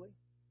 usually,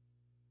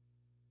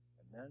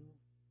 and then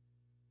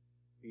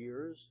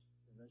fears,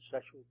 and then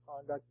sexual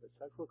conduct. But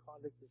sexual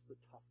conduct is the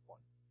tough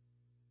one.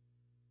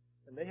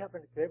 And they have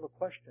a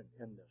question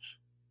in this.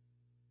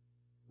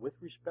 With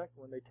respect,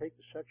 when they take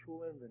the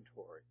sexual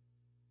inventory,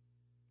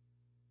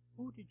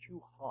 who did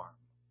you harm?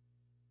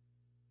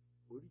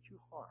 Who did you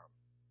harm?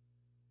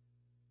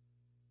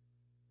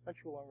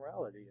 Sexual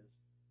immorality is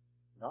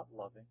not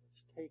loving,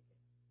 it's taking.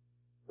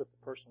 What the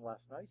person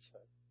last night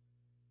said.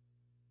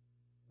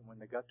 And when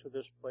they got to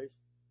this place,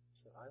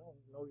 he said, I don't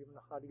know even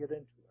how to get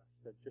into it.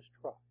 I said, just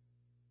try.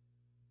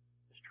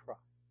 Just try.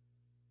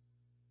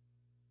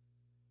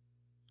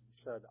 He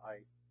said, I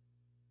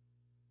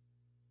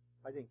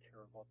didn't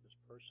care about this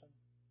person.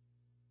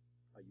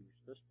 I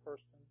used this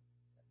person,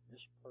 and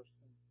this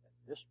person, and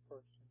this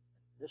person,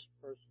 and this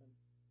person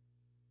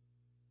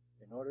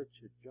in order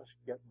to just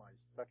get my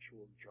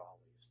sexual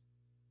jollies.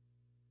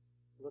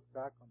 Look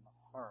back on the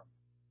harm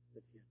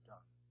that he had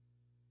done.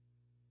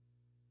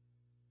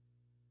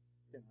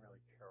 Didn't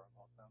really care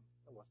about them.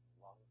 It wasn't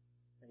love.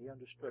 And he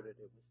understood it.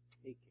 It was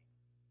taking.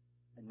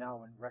 And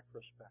now in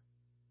retrospect,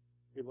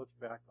 he looks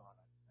back on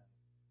it and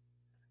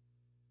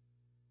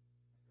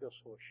feels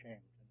so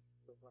ashamed.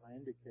 And what I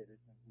indicated,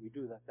 and we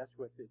do that, that's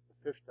what the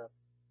fifth step.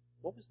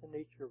 What was the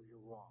nature of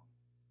your wrong?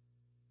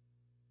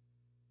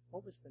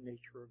 What was the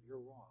nature of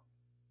your wrong?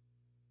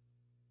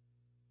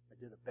 I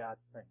did a bad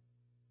thing.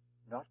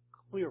 Not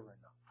clear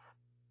enough.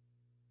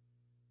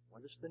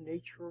 What is the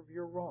nature of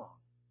your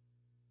wrong?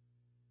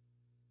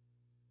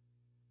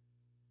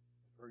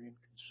 Very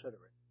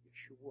inconsiderate. Yes,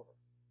 you were.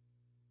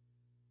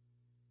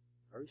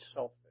 Very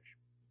selfish.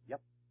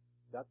 Yep,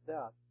 got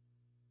that.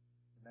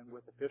 And then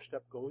what the fifth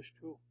step goes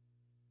to,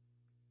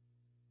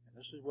 and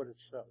this is what it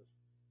says.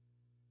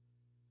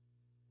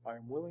 I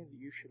am willing that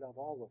you should have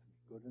all of me,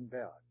 good and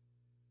bad.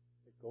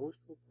 It goes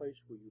to a place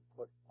where you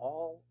put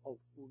all of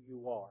who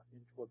you are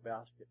into a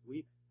basket.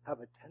 We have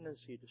a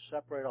tendency to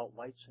separate out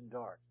lights and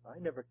darks. I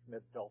never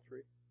commit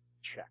adultery.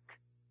 Check.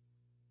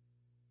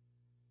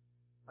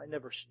 I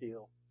never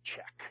steal.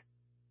 Check.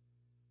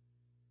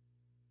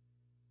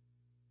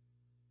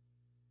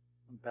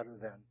 I'm better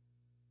than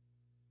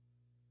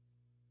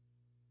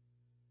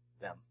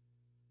them.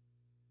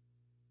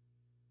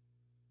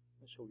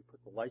 And so we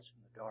put the lights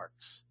in the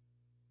darks.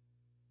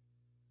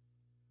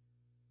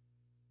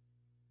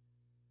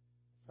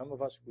 Some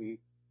of us, we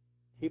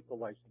keep the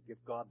lights and give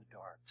God the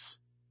darks.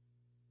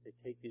 They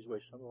take these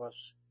away. Some of us,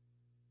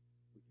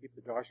 we keep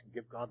the darks and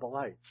give God the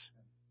lights.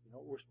 And you know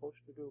what we're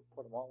supposed to do?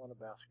 Put them all in a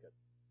basket.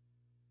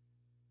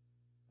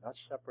 Not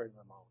separating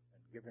them out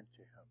and giving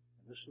to Him.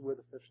 And this is where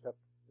the fifth step,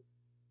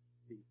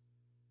 the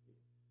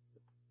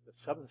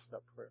seventh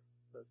step prayer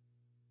says,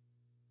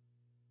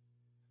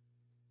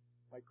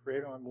 my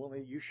Creator, I'm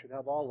willing you should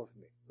have all of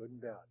me, good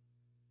and bad.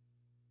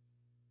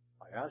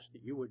 I ask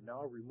that you would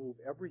now remove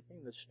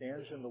everything that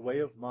stands in the way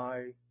of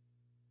my,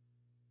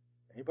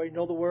 anybody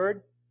know the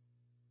word?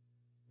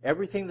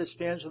 Everything that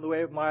stands in the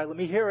way of my, let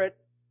me hear it,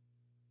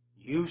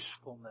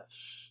 usefulness.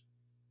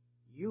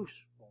 Usefulness.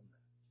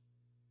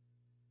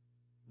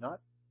 Not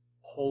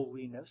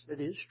holiness. It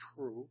is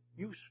true.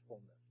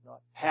 Usefulness,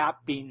 not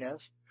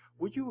happiness.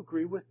 Would you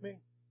agree with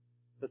me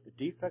that the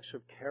defects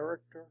of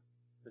character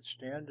that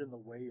stand in the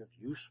way of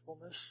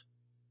usefulness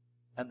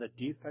and the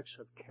defects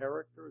of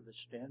character that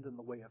stand in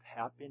the way of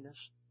happiness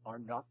are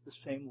not the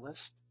same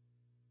list?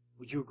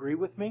 Would you agree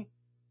with me?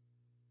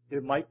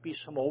 There might be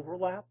some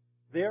overlap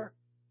there.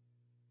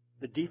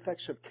 The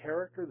defects of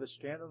character that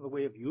stand in the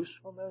way of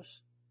usefulness,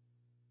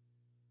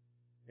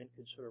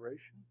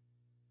 inconsideration,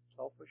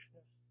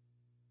 selfishness,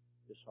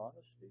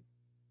 dishonesty,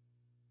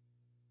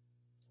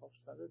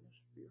 self-centeredness,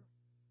 fear.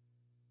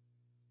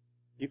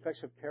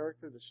 Defects of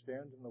character that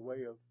stand in the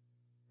way of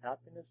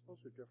happiness, those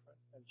are different.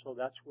 And so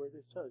that's where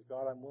it says,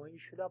 God, I'm willing you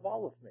should have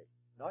all of me.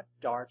 Not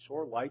darks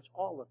or lights,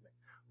 all of me.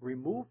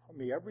 Remove from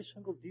me every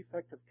single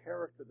defect of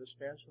character that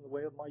stands in the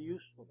way of my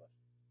usefulness.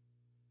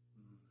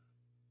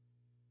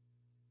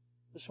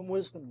 There's some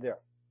wisdom there.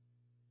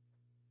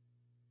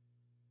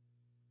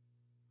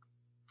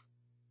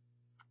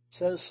 It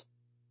says,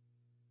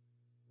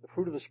 the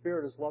fruit of the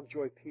Spirit is love,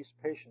 joy, peace,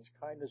 patience,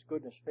 kindness,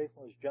 goodness,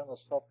 faithfulness,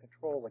 gentleness,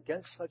 self-control.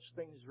 Against such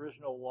things there is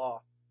no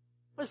law.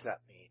 What does that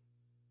mean?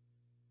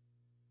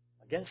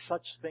 Against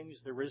such things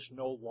there is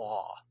no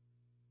law.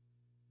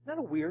 Isn't that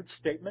a weird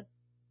statement?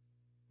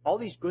 All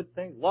these good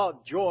things,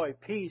 love, joy,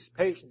 peace,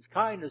 patience,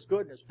 kindness,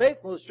 goodness,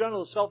 faithfulness,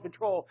 gentleness,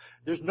 self-control.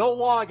 There's no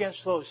law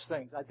against those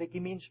things. I think he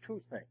means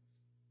two things.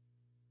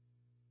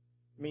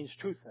 It means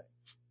two things.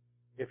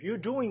 If you're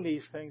doing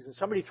these things and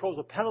somebody throws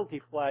a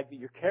penalty flag that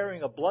you're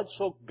carrying a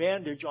blood-soaked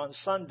bandage on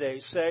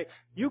Sunday, say,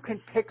 you can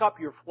pick up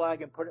your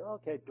flag and put it,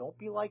 okay, don't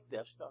be like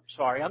this.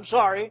 I'm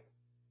sorry.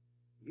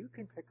 You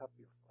can pick up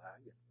your flag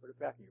and put it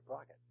back in your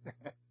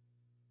pocket.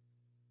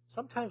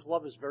 Sometimes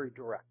love is very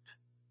direct.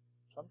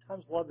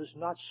 Sometimes love is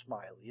not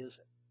smiley, is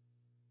it?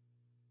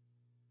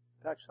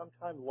 In fact,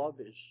 sometimes love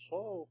is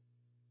so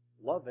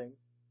loving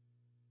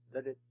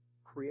that it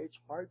creates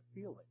hard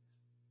feelings.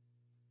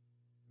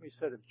 We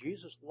said if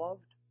Jesus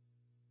loved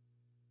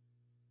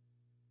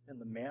in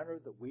the manner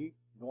that we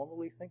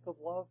normally think of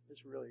love,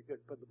 it's really good.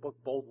 But the book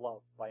Bold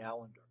Love by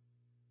Allender.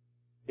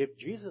 If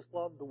Jesus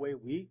loved the way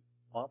we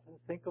often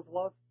think of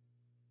love,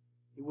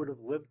 he would have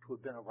lived to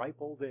have been a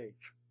ripe old age.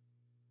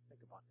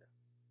 Think about that.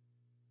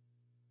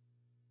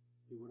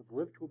 He would have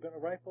lived to have been a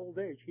ripe old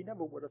age. He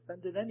never would have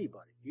offended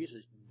anybody.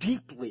 Jesus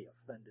deeply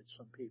offended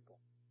some people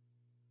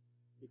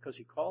because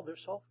he called their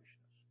selfishness.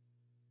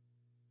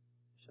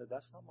 He said,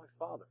 that's not my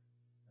Father.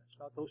 That's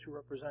not those who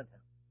represent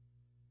him.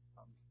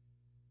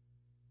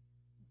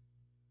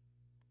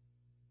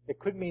 It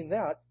could mean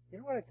that. You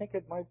know what I think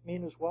it might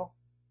mean as well?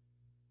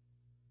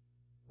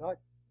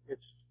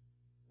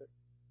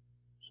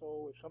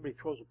 So if somebody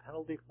throws a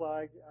penalty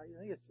flag, I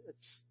think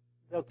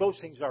those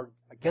things are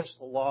against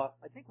the law.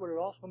 I think what it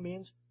also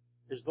means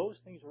is those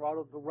things are out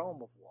of the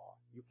realm of law.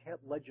 You can't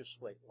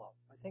legislate love.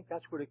 I think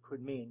that's what it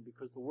could mean,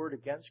 because the word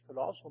against could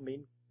also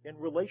mean in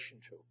relation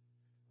to.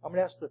 I'm going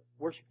to ask the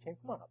worship team,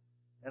 come on up.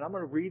 And I'm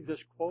going to read this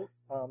quote.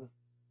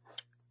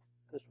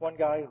 This one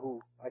guy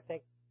who I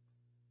think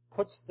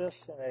puts this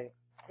in a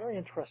very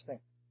interesting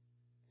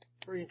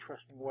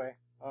way.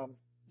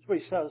 This is what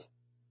he says.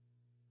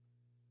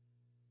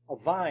 A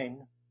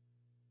vine,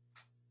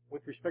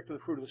 with respect to the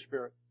fruit of the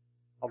Spirit,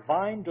 a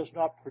vine does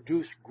not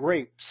produce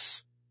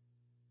grapes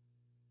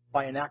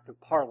by an act of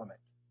Parliament.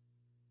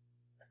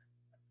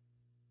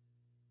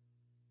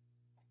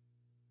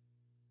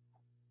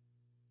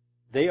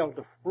 They are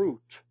the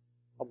fruit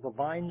of the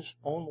vine's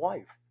own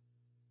life.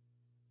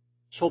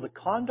 So the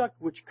conduct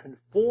which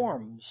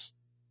conforms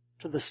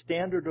to the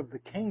standard of the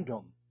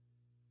kingdom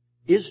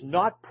is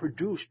not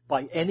produced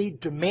by any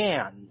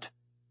demand,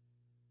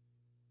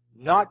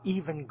 not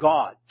even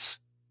God's,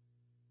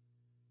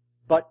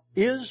 but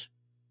is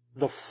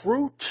the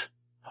fruit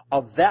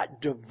of that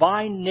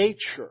divine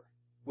nature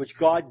which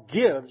God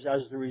gives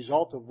as the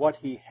result of what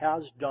he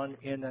has done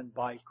in and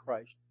by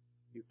Christ.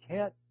 You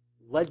can't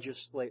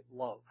legislate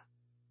love.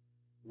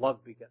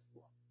 Love begets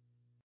love.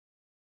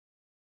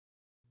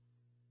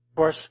 Of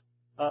course,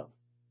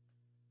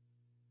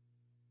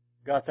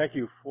 God, thank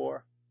you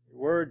for your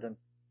word and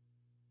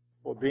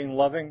for being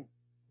loving.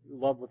 You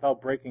love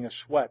without breaking a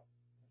sweat.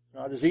 It's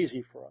not as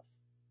easy for us.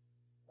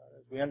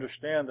 As we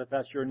understand that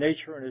that's your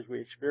nature and as we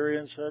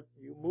experience it,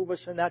 you move us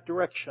in that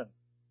direction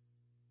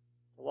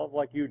to love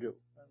like you do.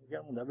 And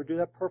again, we'll never do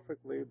that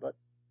perfectly, but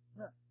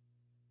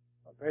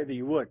I pray that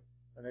you would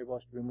enable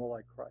us to be more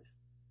like Christ.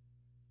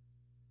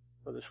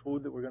 For this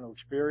food that we're going to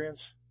experience,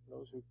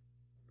 those who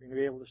are going to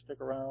be able to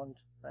stick around,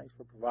 thanks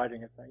for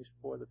providing it. Thanks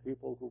for the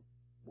people who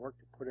work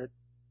to put it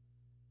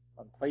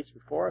on plates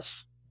before us.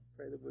 I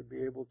pray that we'd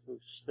be able to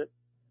sit,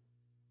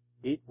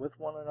 eat with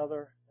one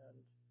another, and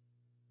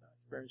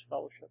experience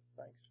fellowship.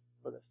 Thanks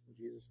for this.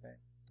 In Jesus' name,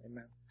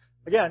 amen.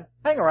 Again,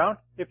 hang around.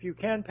 If you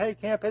can pay,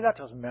 can't pay, that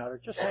doesn't matter.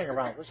 Just hang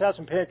around. Let's have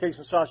some pancakes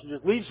and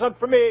sausages. Leave some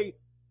for me.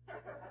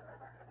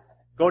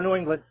 Go New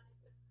England.